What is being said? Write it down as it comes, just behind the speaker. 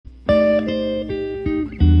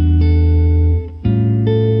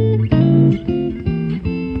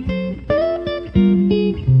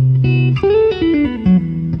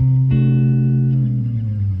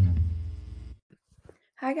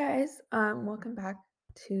welcome back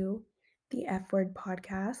to the F Word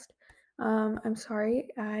podcast. I'm sorry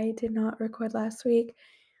I did not record last week.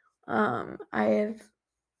 I have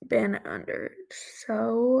been under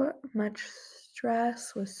so much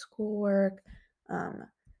stress with schoolwork. Um,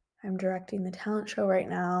 I'm directing the talent show right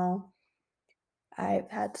now.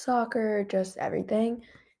 I've had soccer, just everything.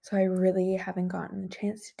 So I really haven't gotten a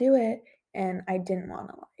chance to do it, and I didn't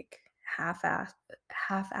want to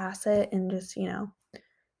half-ass it and just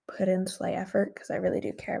put in slight effort because I really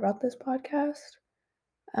do care about this podcast.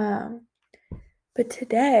 Um, but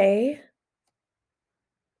today,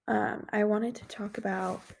 I wanted to talk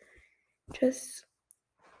about just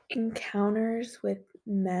encounters with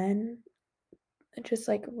men, just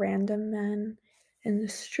like random men in the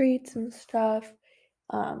streets and stuff,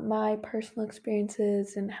 my personal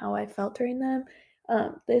experiences and how I felt during them.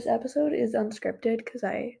 This episode is unscripted because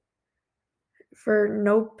for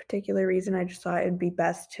no particular reason, I just thought it'd be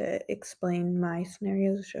best to explain my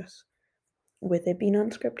scenarios just with it being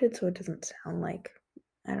unscripted so it doesn't sound like,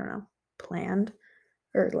 I don't know, planned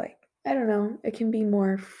or like, I don't know, it can be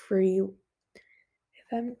more free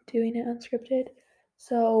if I'm doing it unscripted.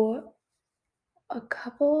 So a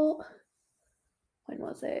couple, when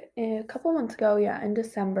was it? A couple months ago, yeah, in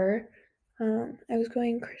December, I was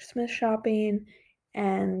going Christmas shopping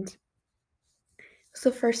and it's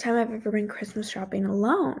the first time I've ever been Christmas shopping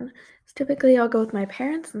alone. So typically I'll go with my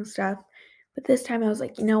parents and stuff, but this time I was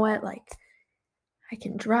like, you know what, like I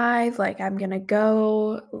can drive, like I'm gonna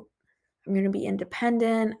be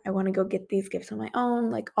independent. I want to go get these gifts on my own,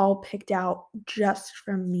 like all picked out just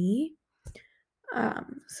from me.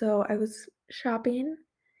 So I was shopping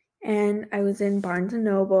and I was in Barnes and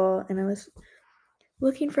Noble and I was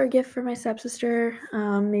looking for a gift for my stepsister.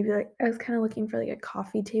 Maybe like I was kind of looking for like a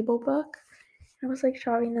coffee table book. I was like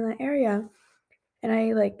shopping in that area and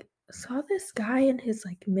I like saw this guy in his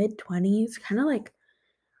like mid-20s, kind of like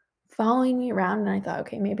following me around, and I thought,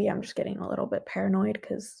 okay, maybe I'm just getting a little bit paranoid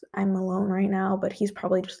because I'm alone right now, but he's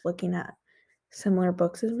probably just looking at similar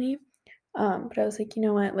books as me. But I was like, you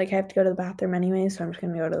know what? Like, I have to go to the bathroom anyway, so I'm just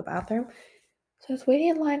gonna go to the bathroom. So I was waiting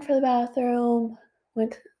in line for the bathroom,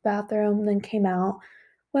 went to the bathroom, then came out,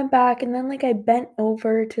 went back, and then like I bent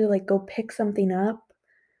over to like go pick something up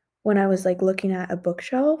when I was like looking at a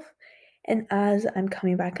bookshelf. And as I'm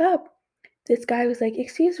coming back up, this guy was like,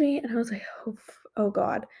 "Excuse me," and I was like, "Oh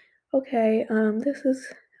God, okay, this is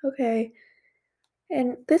okay."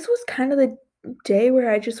 And this was kind of the day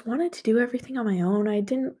where I just wanted to do everything on my own. I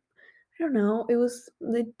don't know, it was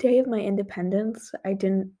the day of my independence. I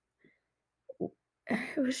didn't,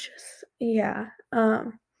 it was just, yeah.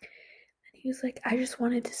 And he was like, "I just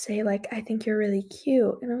wanted to say, like, I think you're really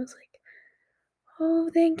cute," and I was like,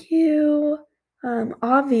 "Oh, thank you."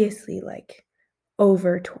 Obviously, like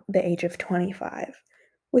over the age of 25,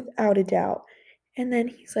 without a doubt. And then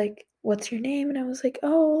he's like, "What's your name?" And I was like,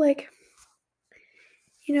 "Oh, like,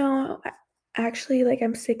 actually, like,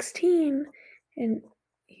 I'm 16." And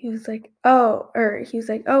he was like, "Oh,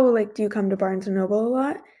 like, do you come to Barnes& and Noble a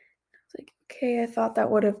lot?" I was like, "Okay," I thought that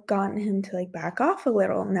would have gotten him to, like, back off a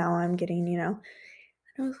little. Now I'm getting, and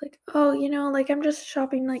I was like, "Oh, like, I'm just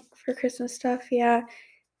shopping, like, for Christmas stuff, yeah."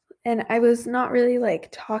 And I was not really, like,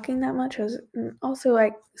 talking that much. Also,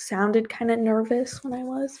 I sounded kinda nervous when I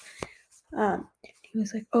was. He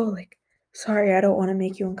was like, "Oh, like, sorry, I don't wanna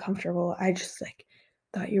make you uncomfortable. I just, like,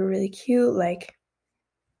 thought you were really cute, like,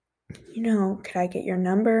 could I get your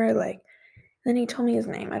number?" Like, then he told me his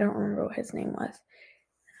name. I don't remember what his name was.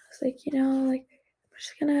 I was like, like, "I'm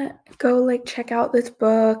just gonna go, like, check out this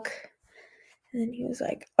book." And then he was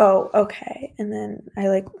like, "Oh, okay." And then I,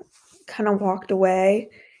 like, kinda walked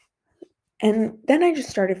away. And then I just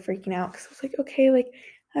started freaking out because I was like, "Okay, like,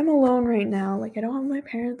 I'm alone right now. Like, I don't have my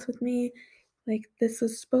parents with me. Like, this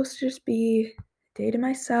was supposed to just be a day to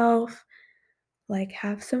myself, like,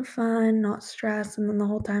 have some fun, not stress." And then the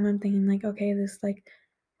whole time I'm thinking, like, okay, this, like,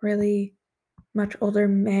 really much older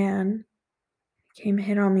man came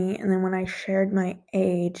hit on me. And then when I shared my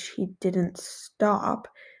age, he didn't stop.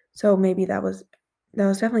 So maybe that was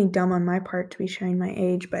definitely dumb on my part to be sharing my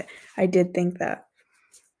age, but I did think that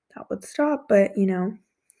would stop. But,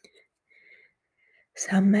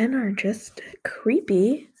 some men are just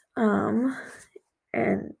creepy. And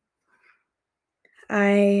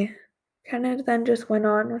I kind of then just went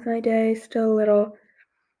on with my day, still a little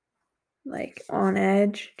like on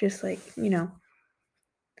edge, just like, it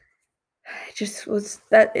just was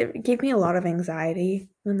that it gave me a lot of anxiety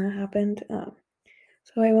when that happened.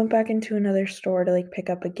 So I went back into another store to like pick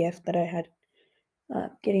up a gift that I had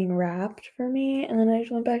getting wrapped for me, and then I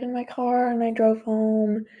just went back in my car and I drove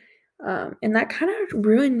home. And that kind of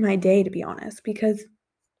ruined my day, to be honest, because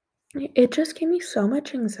It just gave me so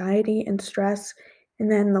much anxiety and stress, and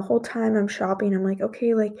then the whole time I'm shopping, I'm like,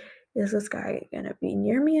 "Okay, like, is this guy gonna be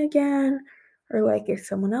near me again? Or, like, is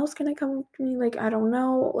someone else gonna come up to me? Like, I don't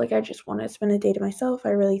know, like, I just wanna spend a day to myself." I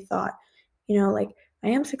really thought, like, I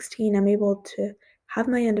am 16, I'm able to have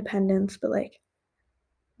my independence, but, like,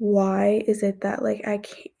 why is it that, like, I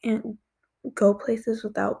can't go places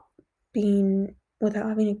without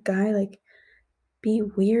having a guy, like, be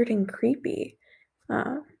weird and creepy?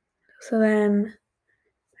 Uh, so then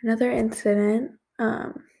another incident,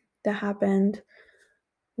 that happened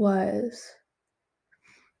was,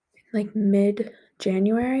 like,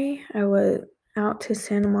 mid-January. I was out to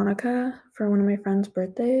Santa Monica for one of my friend's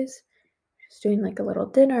birthdays, just doing, like, a little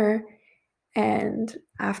dinner, and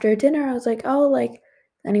after dinner, I was like, "Oh, like,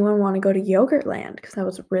 anyone wanna go to Yogurtland?" Because I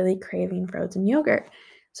was really craving frozen yogurt.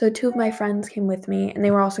 So 2 of my friends came with me, and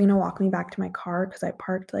they were also gonna walk me back to my car because I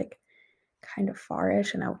parked, like, kind of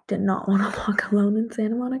far-ish, and I did not wanna walk alone in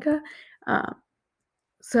Santa Monica. Um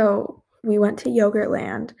So, we went to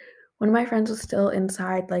Yogurtland. One of my friends was still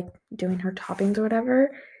inside, like, doing her toppings or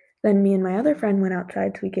whatever. Then me and my other friend went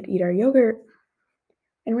outside so we could eat our yogurt,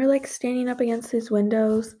 and we're, like, standing up against these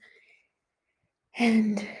windows,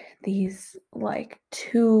 and these, like,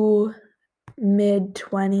 2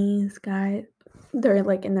 mid-20s guy they're,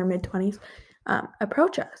 like, in their mid-20s,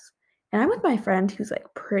 approach us. And I'm with my friend who's, like,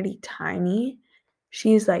 pretty tiny.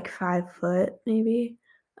 She's, like, 5 foot maybe,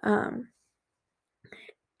 um,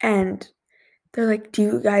 and they're like, "Do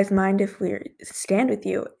you guys mind if we stand with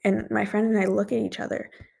you?" And my friend and I look at each other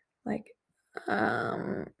like,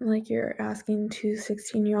 like, "You're asking 2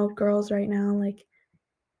 16-year-old girls right now, like,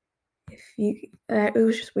 if you" it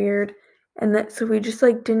was just weird. And that so we just,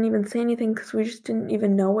 like, didn't even say anything because we just didn't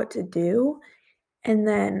even know what to do. And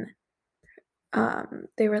then,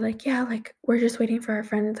 they were like, "Yeah, like, we're just waiting for our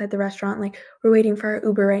friend inside the restaurant, like, we're waiting for our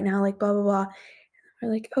Uber right now, like, blah, blah, blah." We're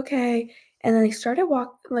like, "Okay." And then they started,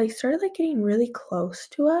 like, getting really close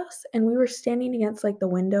to us, and we were standing against, like, the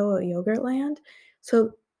window of Yogurtland.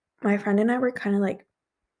 So, my friend and I were kinda, like,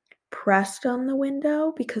 pressed on the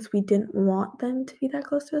window because we didn't want them to be that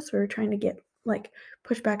close to us. We were trying to get, like,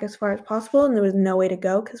 pushed back as far as possible, and there was no way to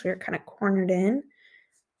go because we were kinda cornered in.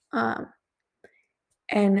 Um,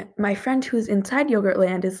 and my friend who's inside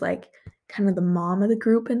Yogurtland is, like, kind of the mom of the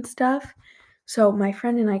group and stuff. So my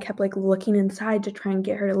friend and I kept, like, looking inside to try and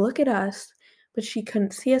get her to look at us, but she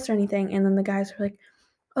couldn't see us or anything, and then the guys were like,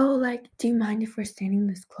 "Oh, like, do you mind if we're standing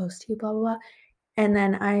this close to you, blah, blah, blah?" And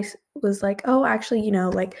then was like, "Oh, actually,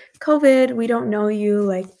 like, COVID, we don't know you,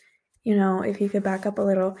 like, if you could back up a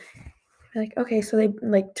little." We're like, "Okay." So they,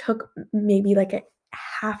 like, took maybe, like, a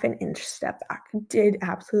half an inch step back, did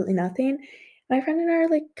absolutely nothing. My friend and I are,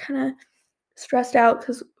 like, kinda stressed out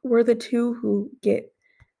because 'cause we're the 2 who get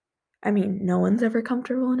I mean, no one's ever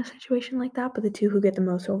comfortable in a situation like that, but the 2 who get the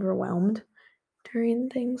most overwhelmed during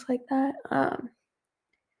things like that,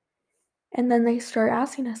 and then they start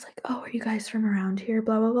asking us like, "Oh, are you guys from around here,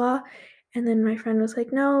 blah, blah, blah?" And then my friend was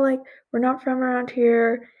like, "No, like, we're not from around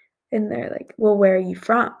here." And they're like, "Well, where are you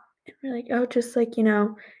from?" And we're like, "Oh, just, like,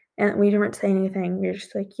 and we didn't say anything. We were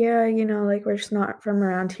just like, "Yeah, like, we're just not from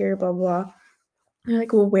around here, blah, blah, blah." They're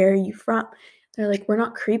like, "Well, where are you from?" They're like, "We're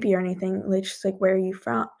not creepy or anything, like, just, like, where are you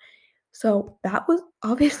from?" So, that was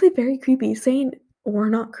obviously very creepy, saying we're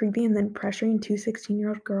not creepy and then pressuring 2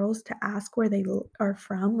 16-year-old girls to ask where they are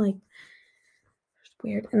from, like, it's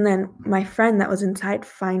weird. And then my friend that was inside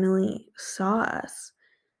finally saw us,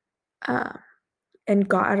 um, and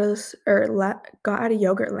got out of this or got out of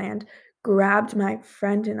Yogurtland, grabbed my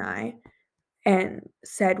friend and I, and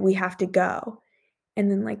said, "We have to go."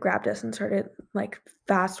 And then, like, grabbed us and started, like,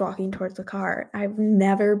 fast walking towards the car. I've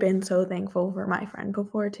never been so thankful for my friend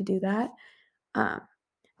before to do that. Um,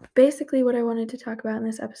 Basically, what I wanted to talk about in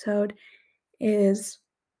this episode is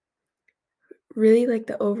really, like,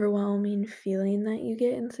 the overwhelming feeling that you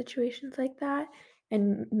get in situations like that,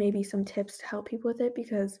 and maybe some tips to help people with it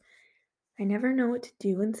because I never know what to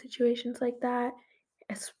do in situations like that,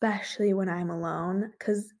 especially when I'm alone.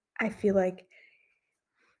 Because I feel like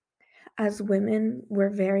as women, we're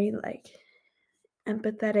very, like,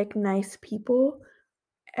 empathetic, nice people,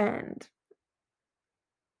 and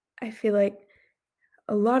I feel like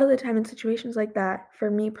a lot of the time in situations like that,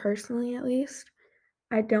 for me personally at least,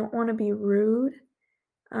 I don't wanna be rude,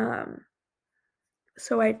 um,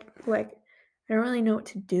 so I don't really know what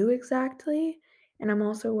to do exactly, and I'm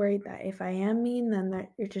also worried that if I am mean, then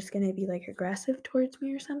that you're just gonna be, like, aggressive towards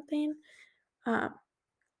me or something, um,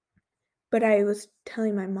 but I was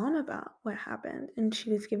telling my mom about what happened, and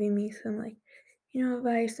she was giving me some, like,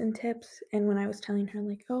 advice and tips, and when I was telling her,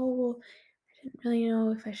 like, "Oh, well, I didn't really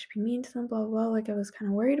know if I should be mean to them, blah, blah, blah. Like, I was kind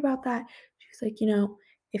of worried about that. She was like,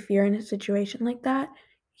 if you're in a situation like that,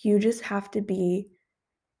 you just have to be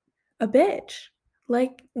a bitch.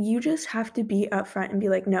 Like, you just have to be upfront and be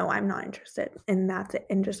like, no, I'm not interested. And that's it.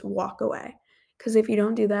 And just walk away. Because if you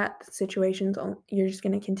don't do that, the situation's, you're just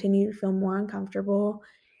going to continue to feel more uncomfortable.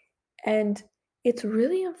 And it's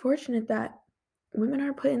really unfortunate that women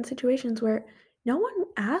are put in situations where no one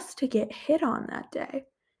asked to get hit on that day.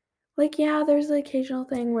 Like, yeah, there's the occasional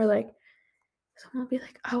thing where, like, someone will be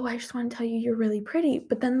like, oh, I just want to tell you you're really pretty,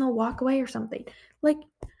 but then they'll walk away or something. Like,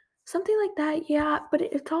 something like that, yeah, but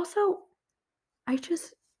it's also, I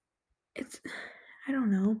just, it's, I don't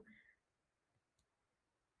know.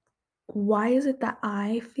 Why is it that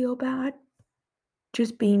I feel bad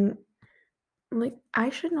just being, like, I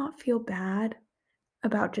should not feel bad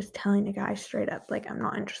about just telling a guy straight up, like, I'm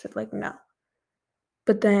not interested, like, no.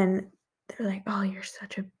 But then they're like, "Oh, you're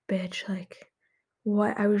such a bitch," like,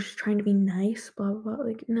 "What? I was just trying to be nice, blah, blah, blah."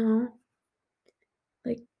 Like, no.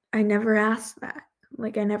 Like, I never asked that.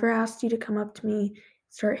 Like, I never asked you to come up to me,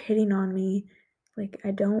 start hitting on me. Like,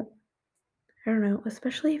 I don't know,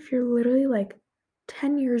 especially if you're literally, like,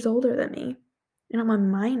 10 years older than me, and I'm a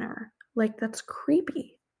minor. Like, that's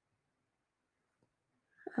creepy.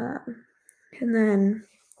 Um, and then,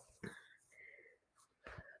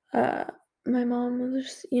 uh, my mom was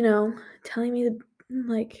just, telling me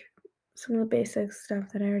like, some of the basic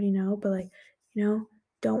stuff that I already know, but, like, you know,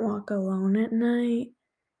 don't walk alone at night,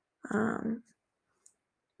 um,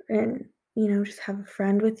 and, just have a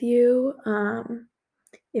friend with you,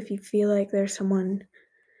 if you feel like there's someone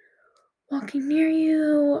walking near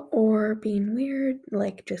you or being weird,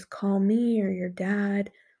 like, just call me or your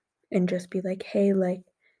dad and just be like, "Hey," like,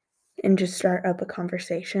 and just start up a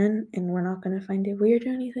conversation, and we're not gonna find it weird or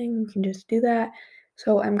anything, we can just do that.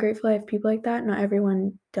 So I'm grateful I have people like that. Not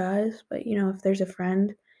everyone does, but, if there's a friend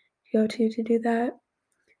to go to do that.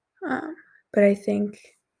 Um, but I think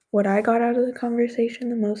what I got out of the conversation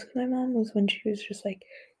the most with my mom was when she was just like,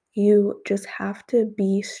 "You just have to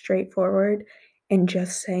be straightforward and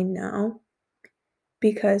just say no,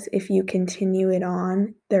 because if you continue it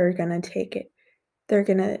on, they're gonna take it. They're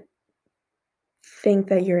gonna think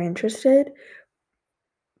that you're interested."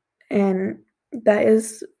 And that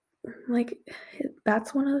is, like,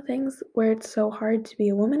 that's one of the things where it's so hard to be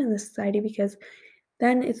a woman in this society, because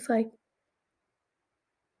then it's like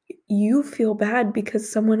you feel bad because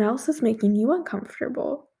someone else is making you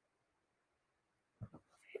uncomfortable.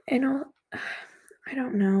 And I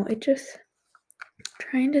don't know, it just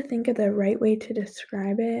trying to think of the right way to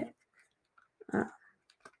describe it. Uh,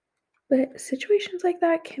 but situations like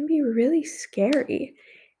that can be really scary.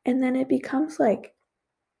 And then it becomes like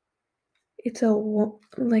it's a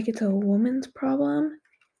woman's problem,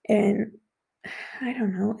 and I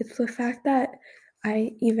don't know, it's the fact that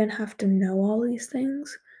I even have to know all these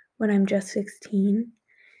things when I'm just 16,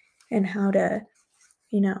 and how to,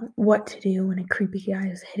 what to do when a creepy guy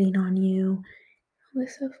is hitting on you, all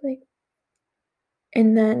this stuff, like,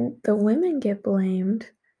 and then the women get blamed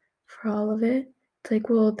for all of it. It's like,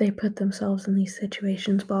 well, they put themselves in these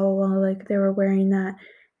situations, blah, blah, blah, like, they were wearing that.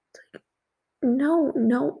 No,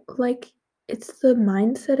 no, like, it's the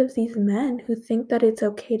mindset of these men who think that it's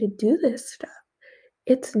okay to do this stuff.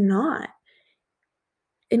 It's not.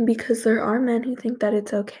 And because there are men who think that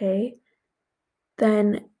it's okay,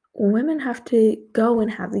 then women have to go and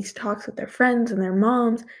have these talks with their friends and their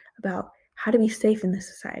moms about how to be safe in this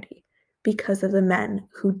society because of the men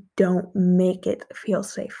who don't make it feel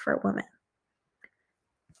safe for women.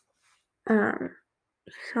 Um,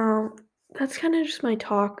 so that's kind of just my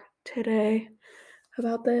talk today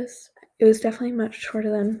about this. It was definitely much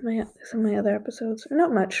shorter than some of my other episodes. Or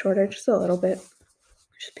not much shorter, just a little bit.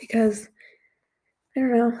 Just because, I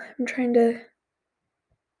don't know, I'm trying to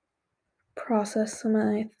process some of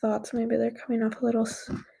my thoughts. Maybe they're coming off a little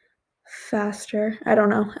faster. I don't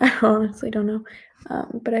know. I honestly don't know.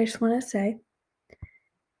 But I just want to say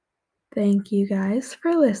thank you guys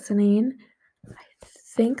for listening. I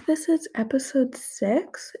think this is episode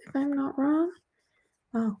 6, if I'm not wrong.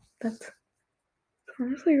 Oh, that's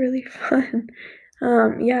honestly really fun.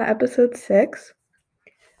 Yeah, episode 6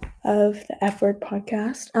 of the F Word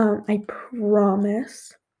podcast. I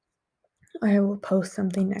promise I will post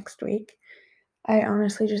something next week. I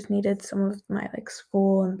honestly just needed some of my, like,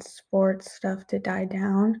 school and sports stuff to die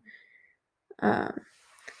down.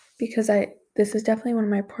 Because this is definitely one of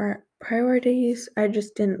my priorities. I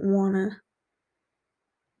just didn't want to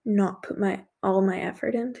not put all my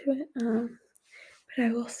effort into it. But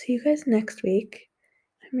I will see you guys next week.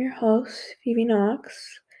 I'm your host, Phoebe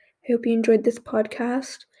Knox. I hope you enjoyed this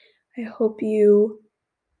podcast. I hope you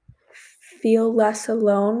feel less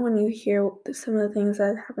alone when you hear some of the things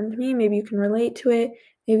that happened to me. Maybe you can relate to it.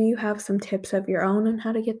 Maybe you have some tips of your own on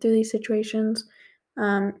how to get through these situations.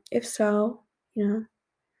 If so,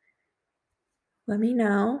 let me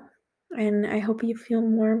know. And I hope you feel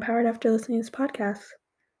more empowered after listening to this podcast.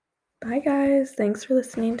 Bye, guys. Thanks for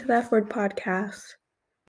listening to the F Word podcast.